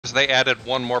They added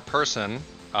one more person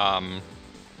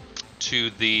to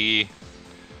the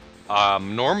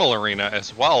normal arena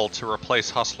as well to replace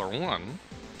Hustler 1.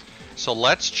 So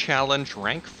let's challenge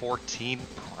rank 14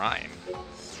 Prime.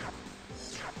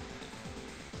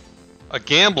 A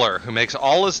gambler who makes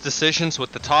all his decisions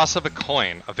with the toss of a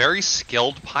coin. A very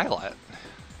skilled pilot.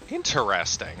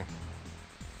 Interesting.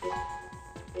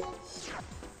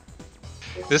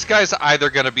 This guy's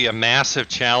either going to be a massive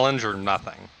challenge or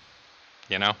nothing.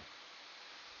 You know?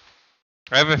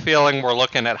 I have a feeling we're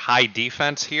looking at high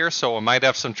defense here, so we might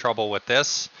have some trouble with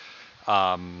this.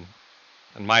 And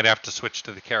might have to switch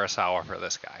to the Kurosawa for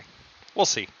this guy. We'll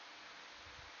see.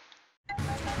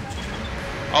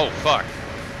 Oh, fuck.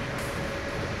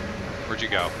 Where'd you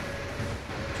go?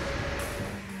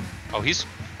 Oh, he's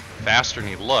faster than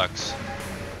he looks.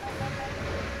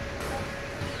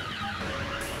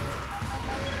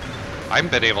 I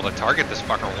haven't been able to target this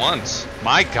fucker once.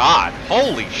 My god,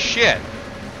 holy shit.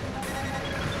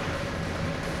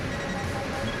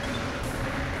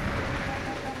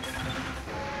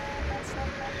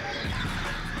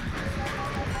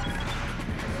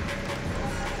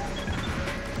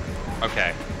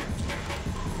 Okay.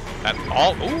 That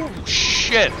all, ooh,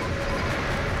 shit.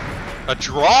 A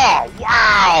draw,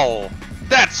 wow.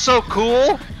 That's so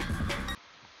cool.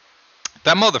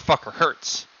 That motherfucker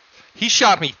hurts. He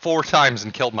shot me 4 times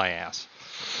and killed my ass.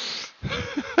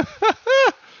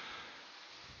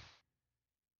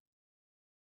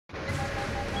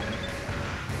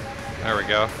 There we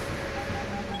go.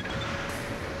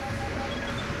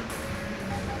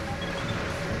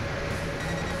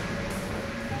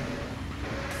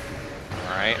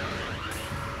 Alright.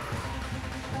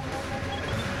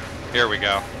 Here we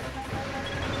go.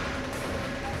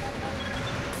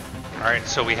 Alright,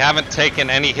 so we haven't taken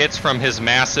any hits from his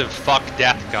massive fuck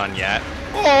death gun yet.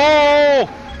 Oh!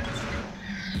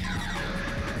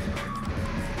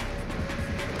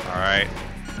 Alright.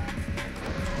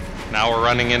 Now we're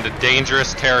running into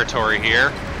dangerous territory here.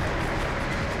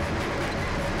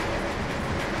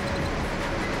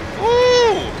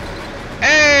 Ooh!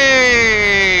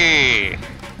 Hey!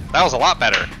 That was a lot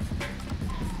better.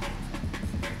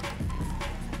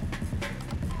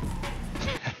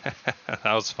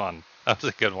 That was fun. That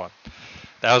was a good one.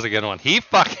 That was a good one.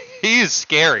 He's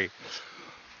scary.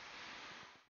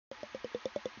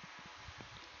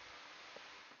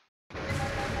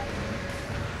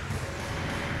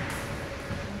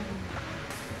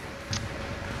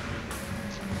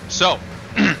 So,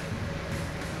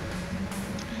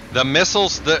 the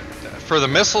missiles, for the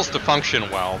missiles to function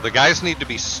well, the guys need to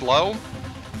be slow,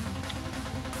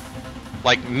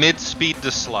 like mid-speed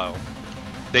to slow.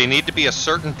 They need to be a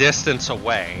certain distance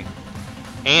away,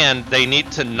 and they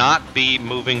need to not be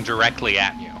moving directly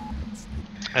at you.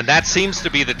 And that seems to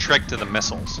be the trick to the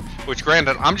missiles, which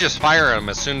granted, I'm just firing them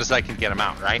as soon as I can get them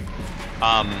out, right?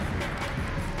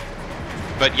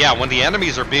 But yeah, when the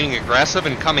enemies are being aggressive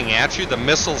and coming at you, the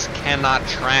missiles cannot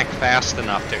track fast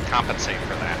enough to compensate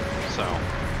for that. So,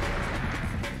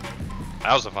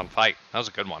 that was a fun fight. That was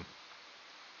a good one.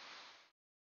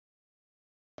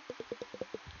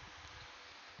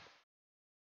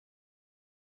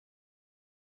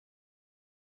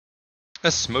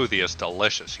 This smoothie is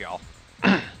delicious, y'all.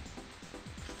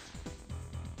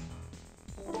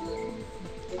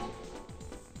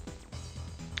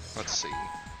 Let's see.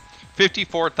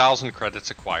 54,000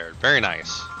 credits acquired. Very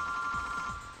nice.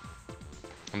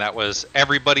 And that was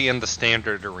everybody in the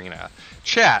standard arena.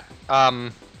 Chat,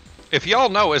 if y'all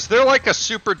know, is there like a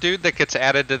super dude that gets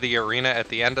added to the arena at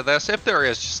the end of this? If there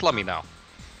is, just let me know.